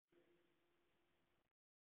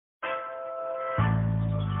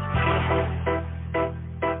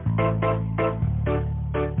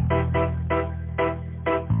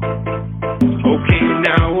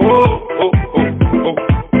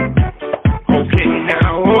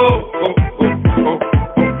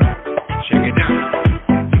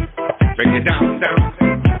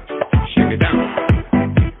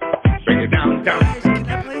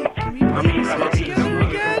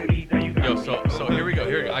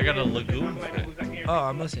I got a lagoon fact. Oh,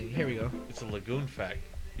 I'm listening. Here we go. It's a lagoon fact.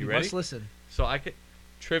 You You ready? must listen. So I could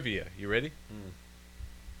trivia. You ready?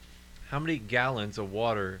 How many gallons of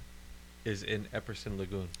water is in Epperson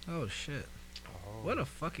Lagoon? Oh shit! Oh, What a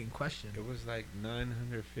fucking question. It was like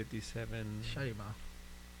 957. Shut your mouth.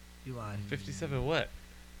 You lying. 57 what?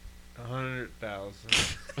 100,000.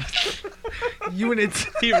 Units.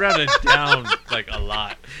 He rounded down like a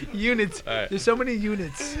lot. Units. All right. There's so many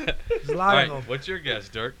units. There's a All lot right, of them. what's your guess,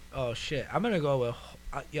 Dirk? Oh shit! I'm gonna go with.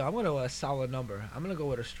 I'm gonna go with a solid number. I'm gonna go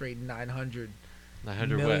with a straight 900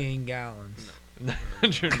 900 million gallons.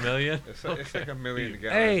 900 million? It's like a million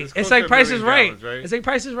gallons. Hey, close it's to like a Price is million right. gallons, right? It's like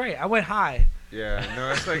Price is Right. I went high. Yeah,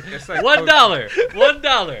 no, it's like $1.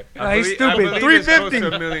 $1. No, he's I stupid. believe it's close 350.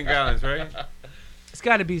 to a million gallons, right? It's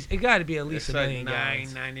gotta be. It gotta be at least It's a like million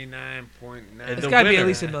gallons. 999.9. And It's the gotta be at winner-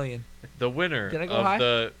 least a million. The winner Did I go of high?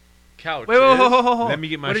 the couch Wait, wait, is... hold. Let me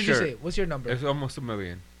get my What did you shirt. say? What's your number? It's almost a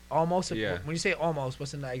million. Almost. Yeah. When you say almost,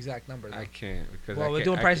 what's the exact number? Though? I can't because Well, I we're can't,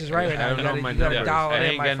 doing I Price is can't- Right right now. I You don't know gotta- my you gotta numbers. dial it I in,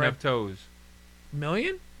 ain't my got friend. enough toes.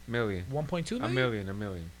 Million? Million. 1.2 A million?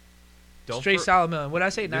 million. Don't Straight for- solid million. What did I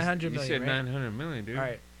say? This- 900 you million. said Right? 900 million, dude. All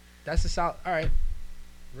right. That's the solid. All right.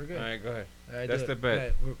 We're good. All right, go ahead. All right, That's do the it. bet.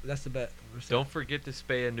 All right, that's the bet. We're set. Don't forget to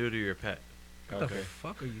spay and neuter your pet. What Okay. the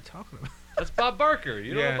fuck are you talking about? That's Bob Barker.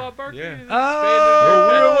 You know Yeah, Bob Barker? yeah. Spay and Oh,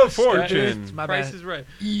 neuter your Wheel pet. of Fortune. It's my Price bad. is right.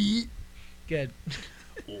 Good.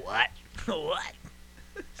 What? What?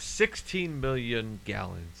 16 million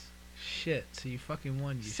gallons. Shit. So you fucking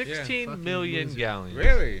won. You 16 fucking million loser. gallons.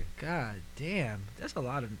 Really? God damn. That's a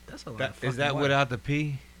lot of. That's a lot. of Is that fucking water. without the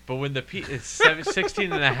P? But when the P is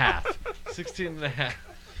 16 and a half. 16 and a half.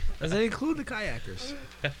 Does that include the kayakers?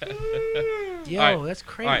 Yo, All right. that's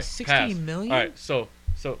crazy. All right, 16 pass. million? All right, so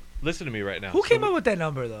listen to me right now. Who So came up with that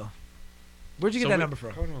number though? Where'd you get So that we- number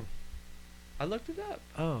from? Hold on. I looked it up.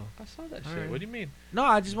 Oh. I saw that All shit. right. What do you mean? No,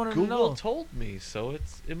 I just wanted to Google know. told me, so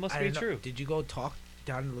it must I be didn't know. true. Did you go talk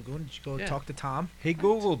down in the lagoon? Did you go Yeah. talk to Tom? He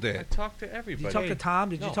Googled I it. talked to Did everybody. you talk to Tom?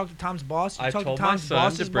 Did you No. talk to Tom's boss? Did you I talk told to my Tom's son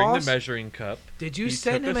boss's to bring boss? the measuring cup. Did you He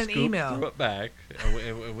send took him a an scoop, email? threw it back,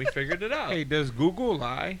 and we figured it out. Hey, does Google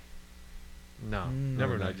lie? No, Mm.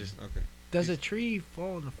 never No, mind. Just okay. Does a tree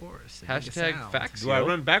fall in the forest? and make a hashtag sound? facts. Do I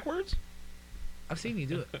run backwards? I've seen you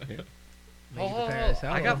do it. Yeah. Make it Oh, compare as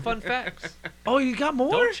I hell. got fun facts. Oh, you got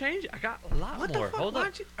more? Don't change. I got a lot What more. the fuck? Hold Why up.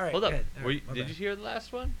 don't you- All right, Hold up. go ahead. All Were right, you- my did bad. you hear the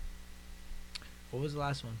last one? What was the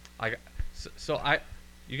last one?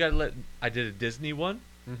 You gotta let. I did a Disney one.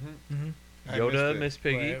 Mm-hmm. Mm-hmm. Yoda, Miss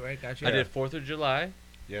Piggy. Right, got you. I did 4th of July.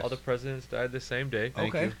 Yes. All the presidents died the same day.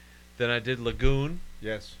 Thank Okay. you. Then I did Lagoon,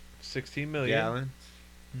 Yes. 16 million. Gallon.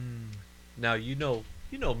 Hmm. Now you know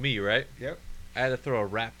me, right? Yep. I had to throw a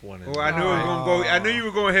rap one in. Oh, there. I knew it was gonna go. I knew you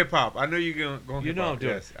were going hip hop. I knew you were going. You know I'm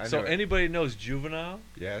doing. Yes, I So know it. anybody knows Juvenile?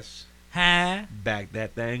 Yes. Huh? Back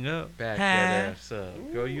that thing up. Back Huh? that ass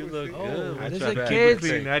up. Girl, you look Oh, good. there's What's a up, kid.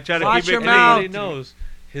 baby? I try to Watch keep your it mouth. Anybody knows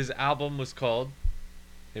his album was called.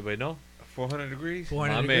 Anybody know? 400 degrees.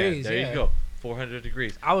 400 My degrees. man. There yeah. you go. 400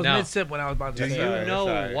 degrees. I was now, mid sip when I was about to Do say you that. know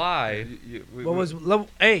why? What was what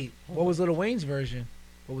was Lil Wayne's version?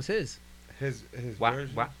 What was his? his What?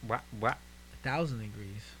 version? What? 1,000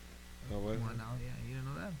 degrees. Oh, was Come on it? now, yeah, you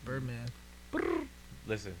didn't know that? Birdman.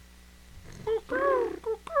 Listen.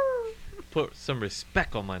 Put some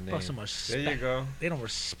respect on my name. Put some respect. There you go. They don't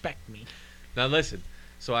respect me. Now listen.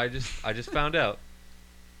 So I just found out.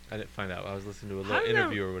 I didn't find out. I was listening to a How little did that-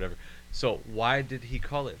 interview or whatever. So why did he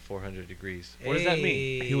call it 400 degrees? What does that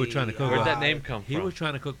mean? He was trying to cook Where'd up. that name come He from? was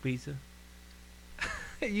trying to cook pizza.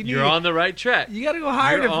 You're on the right track. You gotta go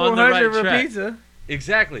higher You're than on the 400 right for track. pizza.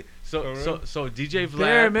 Exactly. Oh, So really? so DJ Vlad.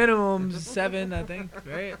 Bare minimum 7, I think.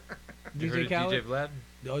 Right? You heard DJ of Khaled. DJ Vlad?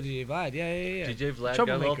 Oh, DJ Vlad. Yeah. DJ Vlad got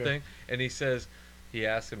a little Troublemaker. thing, and he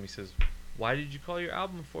asked him, he says, why did you call your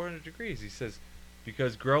album 400 degrees? He says,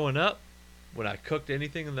 because growing up, when I cooked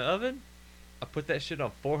anything in the oven, I put that shit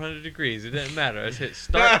on 400 degrees. It didn't matter. I just hit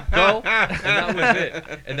start, go, and that was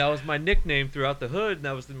it. And that was my nickname throughout the hood, and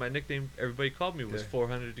that was my nickname everybody called me was Yeah.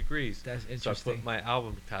 400 degrees. That's So I interesting. put my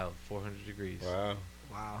album title 400 degrees. Wow.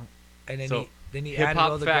 Wow. And then So, he hip-hop added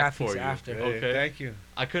all the fact graphics for you. after. Yeah. Okay. Thank you.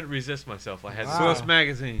 I couldn't resist myself. I had Wow. to. Source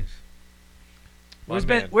magazines. My Where's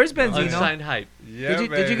man. Where's Benzino? Unsigned hype. Yeah,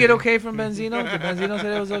 Did you get okay from Benzino? Did Benzino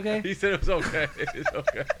say it was okay? He said it was okay. It's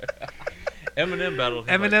okay. Eminem battled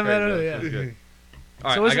him. Eminem like crazy. battle, That yeah. was good. All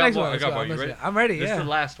right, So what's I the got next more. one? I Let's got go. more. You ready? I'm ready. This is Yeah. the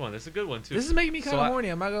last one. This is a good one too. This is making me kind So of I- horny.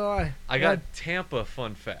 I'm not gonna lie. I got Tampa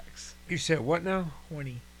fun facts. You said what now?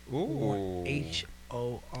 horny. Ooh.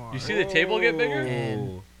 O-R. You see the table get bigger?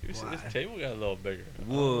 And- You see Why? this table got a little bigger.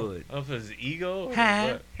 Wood. I don't know if it's ego or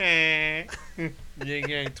Huh? what. Yin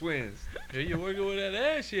Yang twins. Hey, you working with that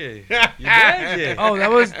ass, yeah. Your dad, yeah. Oh, that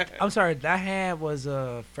was. I'm sorry. That hand was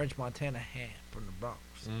a French Montana hand from the Bronx.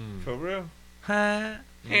 Mm. For real? Huh?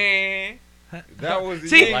 Huh? That was the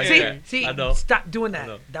See, yin like see, that. see. I know. Stop doing I that.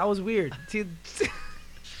 know. That was weird. See,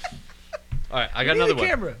 All right, I got Where's another the one.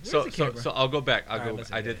 camera? Where's So, the so, camera? so I'll go back. All right,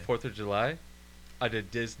 let's I see, did yeah. 4th of July. I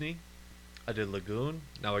did Disney. I did Lagoon.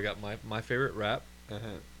 Now I got my favorite rap. Uh-huh.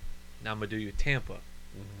 Now I'm gonna do you Tampa.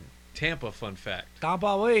 Mm-hmm. Tampa fun fact.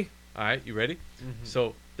 Tampa way. All right, you ready? Mm-hmm.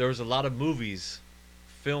 So there was a lot of movies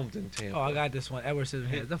filmed in Tampa. Oh, I got this one. Edward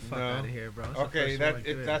Scissorhands. Get the fuck No. out of here, bro. That's the Okay, first that one.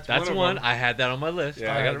 if that's That's one. one. Of I had that on my list.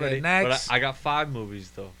 Yeah. I got it Okay, ready. next. But I got 5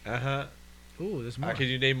 movies though. Uh-huh. Ooh, there's more. Can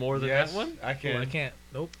you name more than Yes, that one? I Ooh, can. I can't.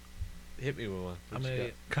 Nope. Hit me with one. I'm What you gonna.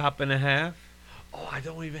 got? Cop and a half. Oh, I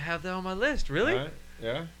don't even have that on my list. Really? Right?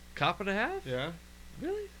 Yeah. Cop and a half? Yeah.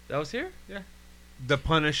 Really? That was here? The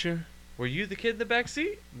Punisher. Were you the kid in the back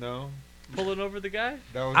seat No. pulling over the guy?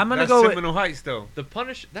 That was, I'm gonna that's go with- Seminole Heights though. The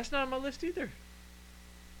Punish. That's not on my list either.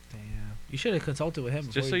 Damn. You should have consulted with him.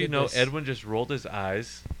 Just before so you you did know, this. Edwin just rolled his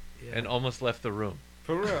eyes Yeah. and almost left the room.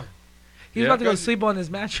 For real. He's Yeah. about to go sleep on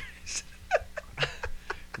his mattress.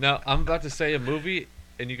 Now I'm about to say a movie,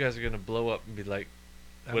 and you guys are gonna blow up and be like,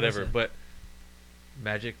 whatever. But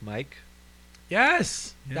Magic Mike.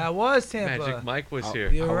 Yes, Yeah. that was Tampa. Magic Mike was Oh, here.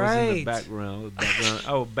 You're I was in the right.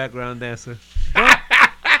 background. Background dancer.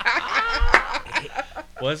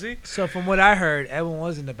 Was he? So from what I heard, Edwin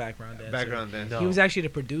was in the background dancer. Background dancer. No. He was actually the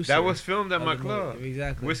producer. That was filmed at of my the club. movie.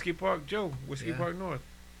 Exactly. Whiskey Park Joe. Whiskey Yeah. Park North.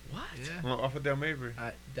 What? Yeah. Off of Del Mabry.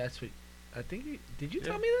 That's what. I think. Did you Yeah.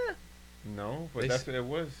 tell me that? No, but They that's s- what it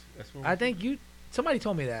was. That's what I think you. Somebody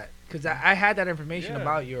told me that because I had that information Yeah.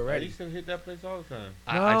 about you I already. used to hit that place all the time.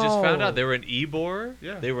 I just found No. out they were in Ybor.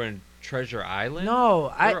 Yeah. They were in Treasure Island.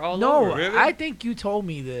 No, They're all no. over. Really? I think you told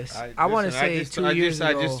me this. I want to listen, say 2 years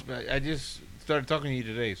ago. I just started talking to you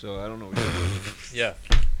today, so I don't know. What you're doing. Yeah.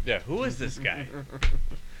 Yeah. Who is this guy?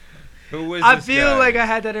 Who is I this feel guy? like I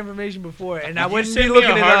had that information before, and I Did you wouldn't send be me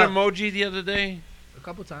looking a it heart up. emoji the other day? A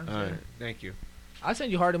couple times. All yeah. right, thank you. I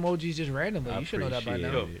send you heart emojis just randomly. You should know that by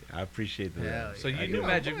appreciate now. it. I appreciate that. Hell So yeah. you knew Oh,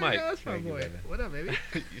 Magic boy, Mike. That's my Thank you, boy. brother. What up, baby?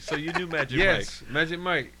 So you knew Magic Yes, Magic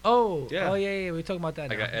Mike. Oh, Yeah. oh yeah. We talking about that.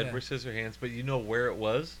 Mike. I got now. Edward Scissorhands, but you know where it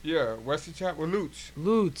was? Yeah, Wesley Chapel Lutz.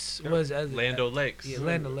 Lutz Yep. was Lakes. Yeah,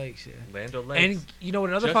 Land O'Lakes. Yeah. Lando Lakes. And you know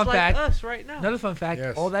what? Another Just fun like fact. us right now. Another fun fact.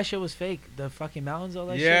 Yes. All that shit was fake. The fucking mountains, all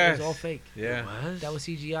that shit Yes. was all fake. Yeah, That was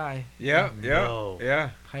CGI. yeah, No.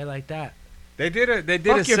 yeah. How you like that? They did a Fuck a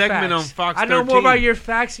your segment on facts. Fox. I know 13. more about your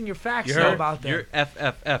facts and your facts You know heard? about them. You're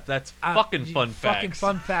FFF. That's I- fucking you- fun facts. Fucking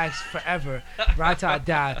fun facts forever.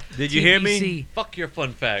 Rata-da. Did you hear me? TBC. Fuck your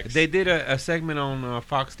fun facts. They did a segment on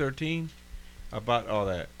Fox 13 about all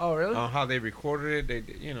that, Oh really? on how they recorded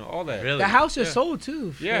it. They, all that. Really? The house is Yeah. sold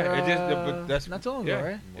too. Yeah, for, it just- but that's- not too long yeah. ago,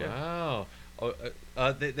 right? Yeah. Wow.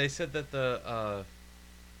 They said that the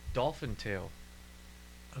dolphin tail.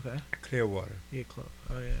 Okay. Clearwater. Yeah, close.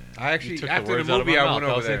 Oh yeah. I You actually took after words the out of movie my I mouth. went I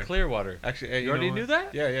over was in there. Clearwater. Actually, hey, You already know knew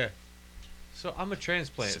what? that? Yeah. So I'm a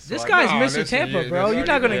transplant. So This I guy's No, Mr. listen, Tampa, yeah, bro. that's You're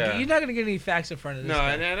not already- gonna yeah. you're not gonna get any facts in front of this. No,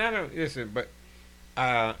 guy. and I don't listen, but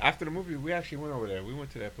after the movie, we actually went over there. We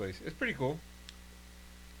went to that place. It's pretty cool.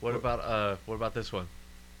 What about this one?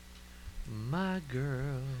 My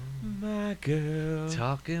girl, My girl,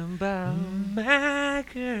 talking about my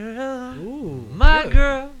girl. Ooh, my good.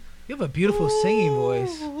 girl. You have a beautiful singing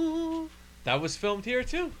voice. Ooh. That was filmed here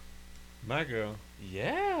too. My girl.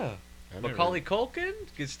 Yeah. I never- Macaulay Culkin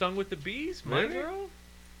gets stung with the bees. My Really? girl.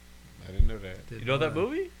 I didn't know that. You know that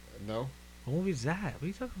movie? No. What movie is that? What are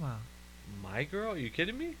you talking about? My Girl? Are you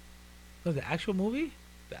kidding me? No, the actual movie?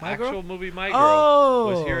 The My Girl? actual movie My Girl Oh,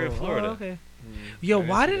 was here in Florida. Oh, okay. Mm, Yo, didn't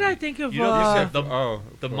why see did that. I think of You know, you said The, the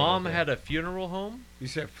Florida, mom okay. had a funeral home. You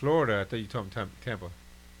said Florida. I thought you told me Tampa.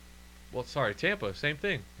 Well, sorry, Tampa, same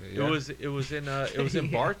thing. Yeah. It was in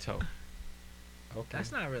Yeah. Bartow. Okay.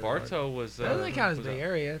 That's not really. Bartow was. That doesn't count as was Bay a-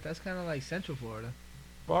 Area. That's kind of like Central Florida.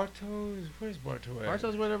 Bartow. Where's Bartow at?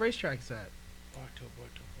 Bartow's where the racetrack is at. Bartow.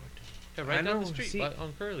 Yeah, right I down know, the street see-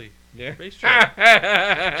 on Curly Yeah. racetrack. No,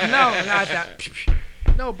 not that.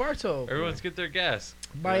 No, Bartow. Everyone's get their gas.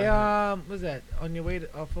 By what's that? On your way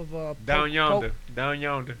off of Down Polk- yonder. Polk- Down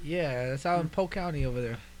yonder. Yeah, that's out in Polk County over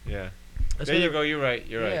there. Yeah. That's There where you the- go. You're right.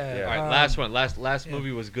 You're right. Yeah, Yeah. All right, Um, last one. Last yeah.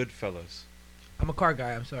 movie was Goodfellas. I'm a car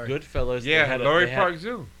guy. I'm sorry. Goodfellas. Yeah. They had Laurie they Park had,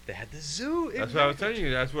 Zoo. They had the zoo. That's what I was telling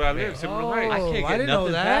you. That's where I live. Man. Seminole Oh. I Heights. can't I get didn't know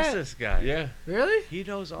nothing that. past this guy. Yeah. Really? He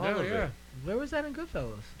knows all No, of yeah. it. Where was that in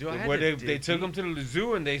Goodfellas? Do I have Where to they dig took deep? him to the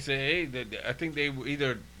zoo and they say, hey, I think they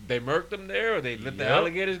either they murked him there or they let the Yep.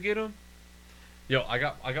 alligators get him. Yo, I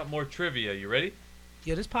got more trivia. You ready?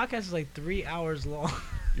 Yeah, this podcast is like 3 hours long.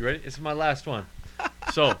 You ready? It's my last one.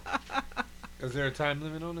 So, Is there a time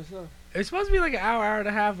limit on this stuff? It's supposed to be like an hour and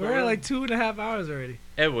a half. We're at really? like 2.5 hours already.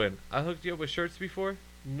 Edwin, I hooked you up with shirts before.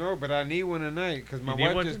 No, but I need one tonight because my You need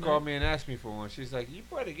wife one just tonight? called me and asked me for one. She's like, "You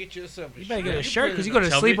better get yourself a You shirt. better get a You shirt put because in you're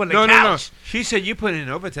gonna Tell sleep me- on the no, couch. She said you put in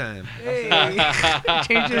overtime. Hey,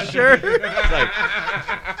 change your shirt. It's like,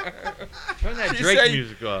 turn that She Drake said-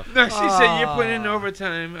 music off. No, she said you put in Aw.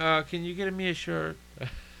 overtime. Can you get me a shirt?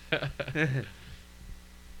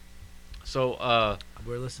 So,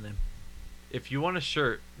 We're listening. if you want a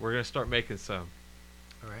shirt, we're gonna start making some.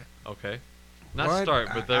 All right. Okay. Not What? start,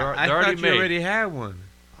 but they're I already thought made. you already had one.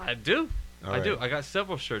 I do. All I do. right. I got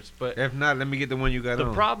several shirts, but If not, let me get the one you got the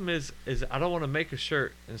on. problem is I don't want to make a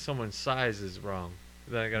shirt and someone's size is wrong.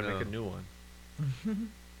 Then I gotta No. make a new one.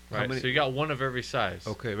 How Right. many- So you got one of every size.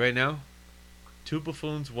 Okay, right now. 2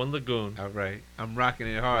 buffoons, 1 lagoon. All right, I'm rocking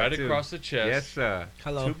it hard Right too. across the chest. Yes, sir. 2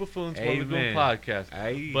 Hello. buffoons, 1 lagoon Amen. podcast.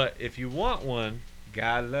 Aye. But if you want one,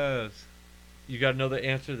 God loves. you got to know the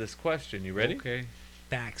answer to this question. You ready? Okay.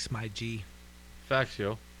 Facts, my G. Facts,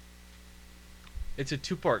 yo. It's a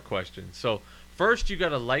 2-part question. So first, you got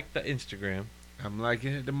to like the Instagram. I'm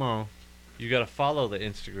liking it tomorrow. You got to follow the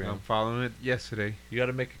Instagram. I'm following it yesterday. You got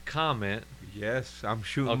to make a comment, Yes, I'm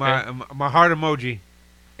shooting Okay. my heart emoji.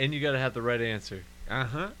 and you got to have the right answer.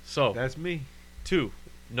 Uh-huh. So That's me. 2,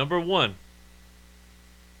 number 1.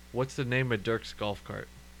 What's the name of Dirk's golf cart?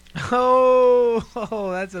 Oh,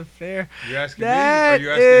 that's a fair. You asking That me or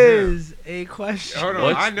you asking him? is a question. Hold on,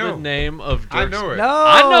 What's I know. the name of Dirk's? I know it. No,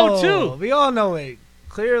 I know too. We all know it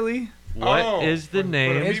clearly. What is Oh, the for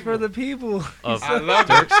name the It's for the people. of I love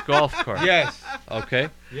it. Dirk's golf cart? Yes. Okay.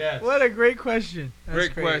 Yes. What a great question. That's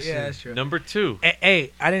Great question. Yeah, that's true. Number 2.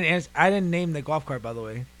 Hey, I didn't answer. I didn't name the golf cart, by the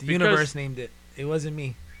way. The Because- universe named it. It wasn't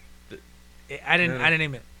me. I didn't. No. I didn't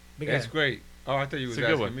name it. But go That's ahead. great. Oh, I thought you was It's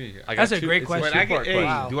a good asking one. me. I That's got a two- great it's question. But I get, two-part hey, question.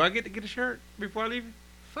 Wow. do I get to get a shirt before I leave?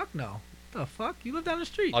 Fuck no. The fuck? You live down the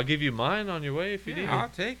street. I'll give you mine on your way if you Yeah. need I'll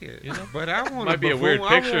it. take it. You know? But I want Might be a weird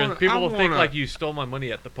picture, and people will think like you stole my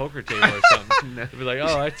money at the poker table or something. They'll be like,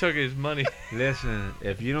 "Oh, I took his money." Listen,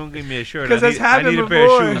 if you don't give me a shirt, 'Cause that's I need happened a pair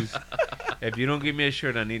of before. shoes. If you don't give me a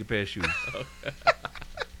shirt, I need a pair of shoes.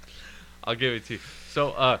 I'll give it to you.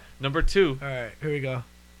 So, number 2. All right, here we go.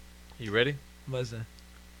 You ready? Listen.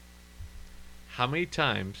 How many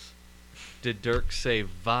times did Dirk say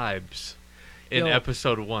vibes in Yo.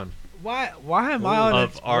 episode 1 Why am I on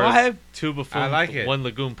of it? our Why? 2 buffoons, I like it. 1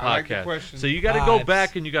 lagoon I like the podcast? question. So you got to go Vibes.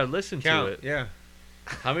 back and you got to listen Count. to it. Yeah.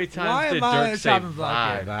 How many times Why did am I on Dirk the say chopping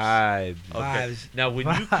block here? vibes? Vibes. Okay. Vibes. Now, when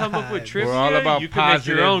you come up with Vibes. trivia, We're all about you can make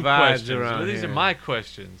your positive own vibes questions. around But these are here. my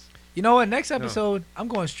questions. You know what? Next episode, I'm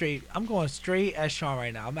going straight. I'm going straight at Sean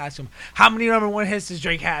right now. I'm asking him, how many number 1 hits does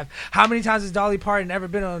Drake have? How many times has Dolly Parton ever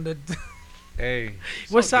been on the? Hey.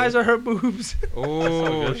 What size are her boobs?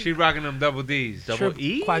 Oh, good. she rocking them double D's. Double Trip-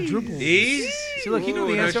 E? quadruple. E's? See, look, he knew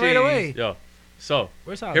the Ooh, no answer right shades. away. Yo, so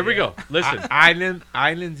Where's Holly here we at? go. Listen,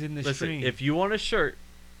 Islands in the listen. stream. If you want a shirt,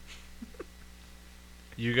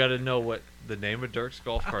 you got to know what the name of Dirk's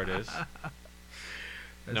golf cart is.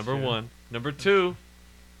 That's Number true. 1. Number 2.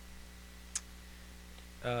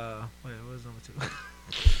 Wait, what was number 2?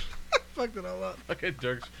 Fucked it all up. Look at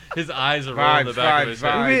Dirk's. His eyes are rolling in the Vibes, back of his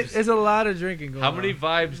vibes, head. vibes. It's a lot of drinking going How on. many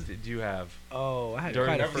vibes did you have? Oh, I had during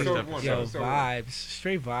quite the a first few. episode? Yo, Episode one. vibes.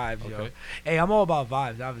 Straight vibes, yo. Okay. Hey, I'm all about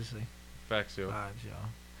vibes, obviously. Facts, yo. Vibes, yo.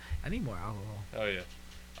 I need more alcohol. Oh yeah.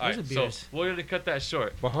 All Where's right, the so beers? we're gonna cut that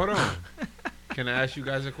short. But hold on. Can I ask you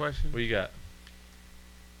guys a question? What you got?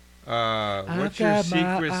 What's your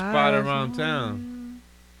secret spot around town?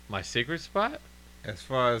 My secret spot? As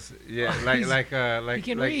far as like He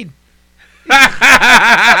can read.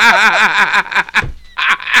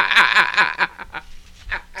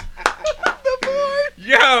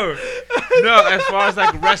 Yo, no. As far as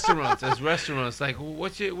like restaurants, like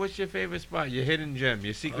what's your favorite spot? Your hidden gem,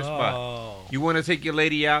 your secret spot. Oh. You want to take your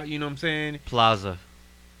lady out? You know what I'm saying? Plaza.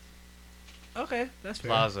 Okay, that's fair.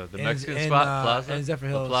 Plaza. The In- Mexican in, spot. Plaza. in Zephyr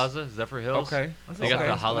The Hills. Plaza. Zephyr Hills. Okay. They got Okay.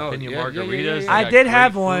 the jalapeno No, yeah, margaritas. yeah. They I got did great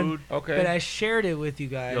have one. food. Okay. But I shared it with you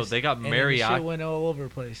guys. Yo, they got and then the shit mariachi. went all over the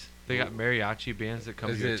place. They got mariachi bands that come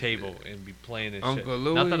Is to your it table and be playing and Uncle shit.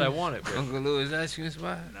 Louis? Not that I want it, but Uncle Louis, that's your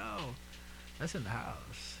spot. No, that's in the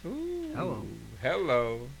house. Ooh, Hello.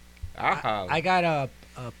 hello. I'll holler. I got a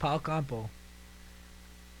Pal Campo.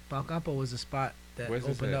 Pal Campo was a spot that Where's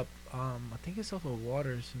this opened at? up. I think it's off of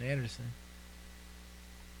Waters and Anderson.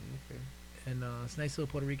 Okay. and it's a nice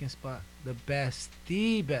little Puerto Rican spot. The best.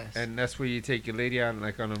 And that's where you take your lady out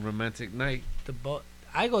like on a romantic night.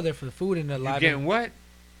 I go there for the food and the You live. getting what?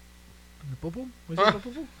 The poo-poo? Was it the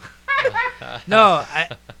poo-poo? No,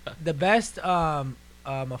 the best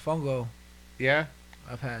mofongo Yeah.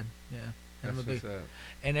 I've had. Yeah, and, That's what's up.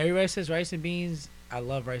 and everybody says rice and beans. I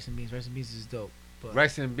love rice and beans. Rice and beans is dope. But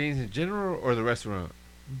Rice and beans in general or the restaurant?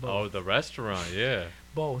 Oh, both. the restaurant, yeah.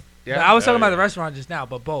 Both. Yeah? But I was talking about Yeah. the restaurant just now,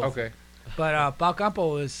 but both. Okay. But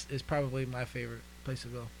Balcampo is probably my favorite place to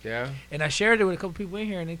go. Yeah. And I shared it with a couple people in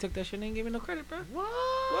here, and they took that shit and didn't give me no credit, bro.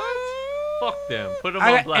 Fuck them. Put them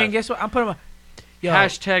on blast. And guess what? I'm putting my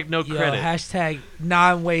Hashtag no credit. Hashtag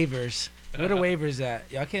non-waivers. Where the waivers at?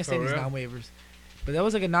 Yo, I can't say For these real? non-waivers. But that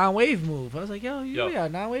was like a non-wave move. I was like, yo, Yo. yeah,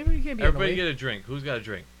 non-waiver? You can't be Everybody on the get wave. a drink. Who's got a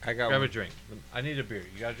drink? I got Grab one. a drink. I need a beer.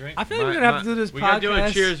 You got a drink? I feel like My- we're going to have to do this We podcast. got to do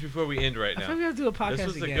a cheers before we end right I feel now. like we have to do a podcast This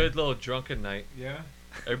was again. a good little drunken night. Yeah.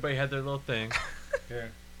 Everybody had their little thing. Yeah.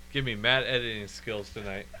 Give me mad editing skills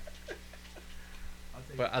tonight.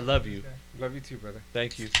 But I love you. Love you too, brother.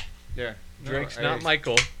 Thank you. Yeah. Drake's No, not hey,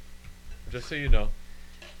 Michael. Just so you know.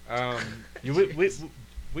 Um.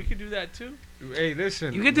 We could do that too. Hey,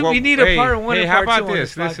 listen. You get to, we need a part one Hey, and how part about two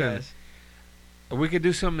this? on this Listen. podcast. We could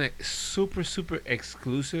do something super, super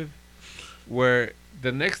exclusive where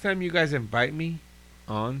the next time you guys invite me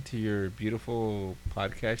on to your beautiful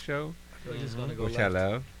podcast show, We're just gonna go which left. I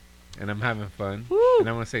love, and I'm having fun, Woo! and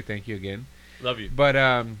I want to say thank you again. Love you. But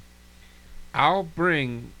I'll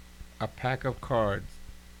bring a pack of cards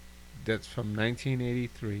that's from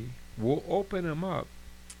 1983. We'll open them up,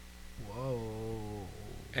 Whoa.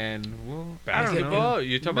 and we'll Basketball?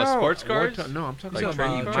 You talking about sports cards? No, I'm talking Like about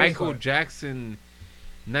trading cards? Michael Trading Jackson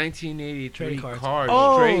 1983 Trading cards. cards,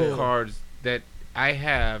 Oh. trade cards that I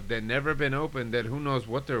have that never been opened, that who knows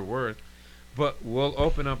what they're worth. But we'll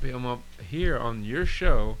open them up here on your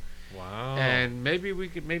show, Wow. and maybe we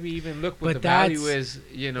could even look what But the value that's- is.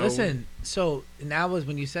 You know, Listen, so now was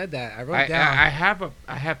when you said that, I wrote I down.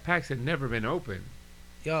 I have packs that never been opened.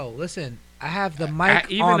 Yo, listen, I have the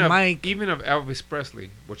mic even on of, mic. even of Elvis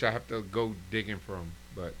Presley, which I have to go digging from.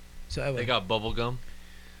 But So they Edwin, got bubble gum.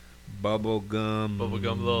 bubble gum,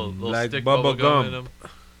 Little like stick bubble gum in gum.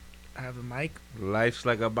 them. I have a mic. Life's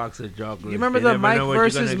like a box of chocolate. You remember the Mike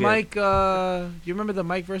versus Mike? You remember the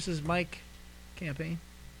Mike versus Mike campaign?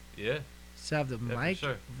 Yeah. So I have the for Mike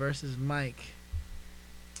sure. versus Mike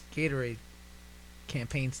Gatorade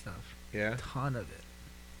campaign stuff. Yeah. Ton of it.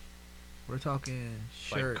 We're talking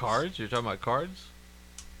Like shirts, cards? You're talking about cards?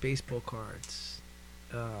 baseball cards,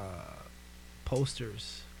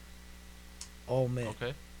 posters, all mint.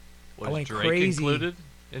 Okay. I Was went Drake crazy. included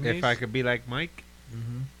in If these? I could be like Mike.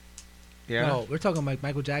 Mm-hmm. Yeah. No, we're talking like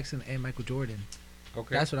Michael Jackson and Michael Jordan.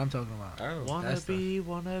 Okay. That's what I'm talking about. Oh. Wanna That's be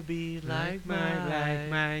like Mike. like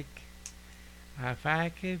Mike. If I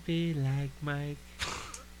could be like Mike.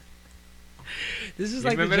 This is You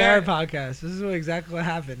like the remember Jared that? podcast. This is what exactly what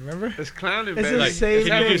happened. Remember? It's clowning, It's man. the Like, same it's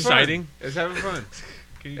Can you having do fun. citing? It's having fun.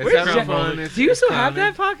 Can you It's Where's having Jack- fun. It's, Do you it's still have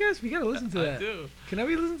clowning. that podcast? We gotta listen to I that. do. Can I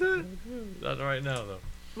be listen to it? Not right now, though.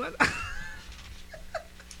 What?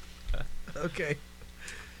 Okay.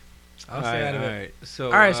 I'll All stay right, out of all it. right. So,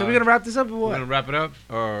 All right, so we're gonna wrap this up or we're what? gonna wrap it up,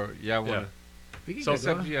 or yeah, wanna. We can So- get It's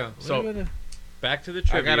up going. to you. So- We're gonna- Back to the I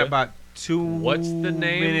trivia. got about 2 What's the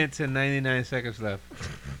name? minutes and 99 seconds left.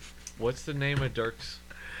 What's the name of Dirk's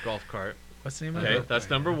golf cart? what's the name of Okay, it? that's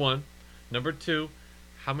number one. Number two,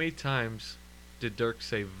 how many times did Dirk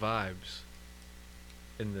say vibes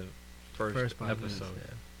in the first podcast, episode?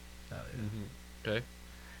 yeah. Oh, yeah. Mm-hmm. Okay.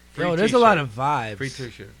 Yo, there's a lot of vibes. Free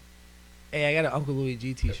t-shirt. Hey, I got an Uncle Louis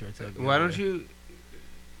G T-shirt. to give Why away. don't you?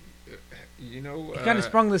 You know. You kind of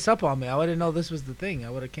sprung this up on me. I wouldn't know this was the thing. I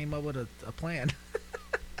would have came up with a plan.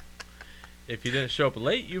 If you didn't show up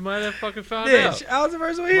late, you might have fucking found Bitch, out. I was the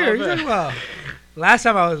first one here. What you My talking about? Last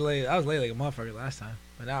time I was late. I was late like a motherfucker last time.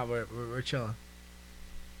 But now we're chilling.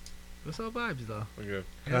 What's up, vibes though? We're good.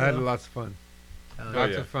 I had lots of fun. Uh,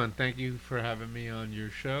 Lots yeah. of fun. Thank you for having me on your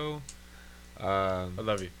show. I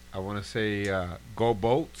love you. I want to say, go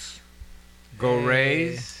Bolts, go Hey.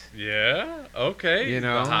 Rays. Yeah. Okay. You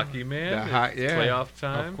know, the hockey man. the It's yeah. playoff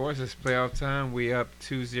time. Of course, it's playoff time. We up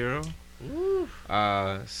 2-0. Woo.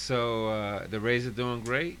 So the Rays are doing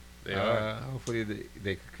great. They are. Hopefully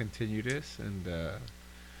they can continue this, and We're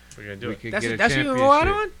gonna do we it. can That's get a what you championship. gonna go out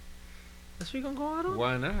on? That's what you gonna go out on?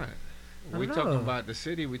 Why not? I We don't talking know. about the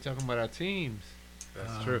city. We talking about our teams.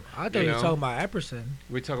 That's true. I thought You you were know. talking about Epperson.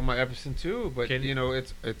 We talking about Epperson too, but Can- you know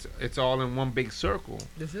it's all in one big circle,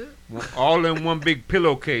 Is it? all in one big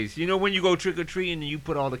pillowcase. You know when you go trick or treating and you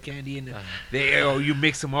put all the candy in there, oh, you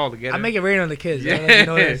mix them all together. I make it rain on the kids. Yeah. I don't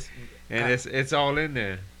know this. and it's all in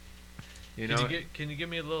there. You Can know, you give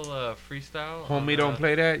me a little freestyle? homie on, don't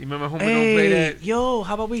play that. You remember homie don't play Hey, that? yo,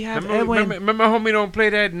 how about we have Remember, Edwin? remember homie don't play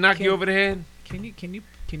that. Knock Can- you over the head. Can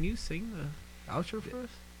you sing the outro for us?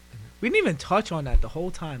 We didn't even touch on that the whole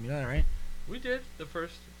time. You know that, right? We did the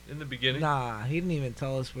first in the beginning. Nah, he didn't even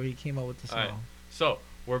tell us where he came up with the song. All right. So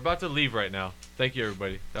we're about to leave right now. Thank you,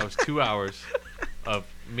 everybody. That was 2 hours of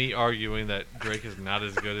me arguing that Drake is not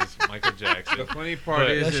as good as Michael Jackson. The funny part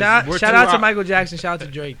But- is, Shout we're out 2 to hou- Michael Jackson. Shout out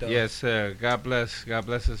to Drake though. Yes, sir. God bless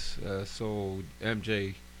us. So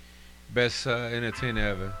MJ, best entertainer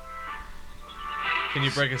ever. Can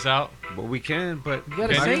you break us out? But we can. But You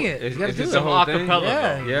gotta Can sing you? it. Is, You gotta is do this it. the Some whole thing? acapella.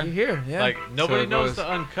 Yeah, Yeah. you're here. Yeah. Like nobody it knows goes, the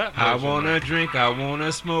uncut. I version. wanna drink, I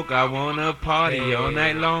wanna smoke, I wanna party Hey. all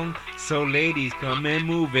night long. So ladies, come and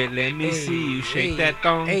move it. Let me Hey, see you shake hey, that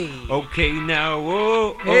thong. hey. Okay now,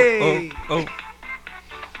 oh, oh, Hey. oh,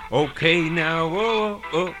 oh. Okay now, oh,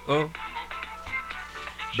 oh, oh.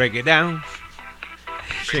 Break it down.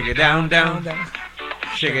 Shake it down, down.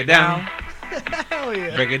 Shake it down. Hell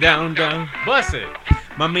yeah. Break it down, down. Bust it.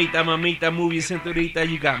 Mamita, move your cinturita.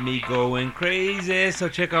 You got me going crazy. So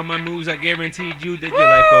check out my moves. I guaranteed you that your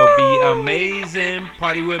life will be amazing.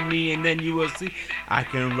 Party with me and then you will see I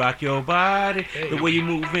can rock your body. The way you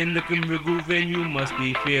moving, looking real grooving, you must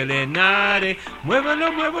be feeling naughty.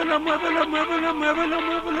 Muévelo, muévelo, muévelo, muévelo, muévelo,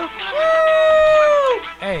 muévelo. Woo!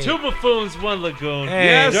 Hey. 2 buffoons, 1 lagoon. Hey.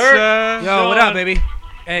 Yes, Dirk, sir. Yo, what up, baby?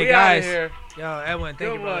 Hey we outta guys. here. Yo, Edwin, thank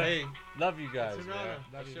Good you, brother. one. Hey, love you guys. It's an Man. honor.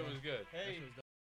 That Love you, shit man. was good. That shit was dope.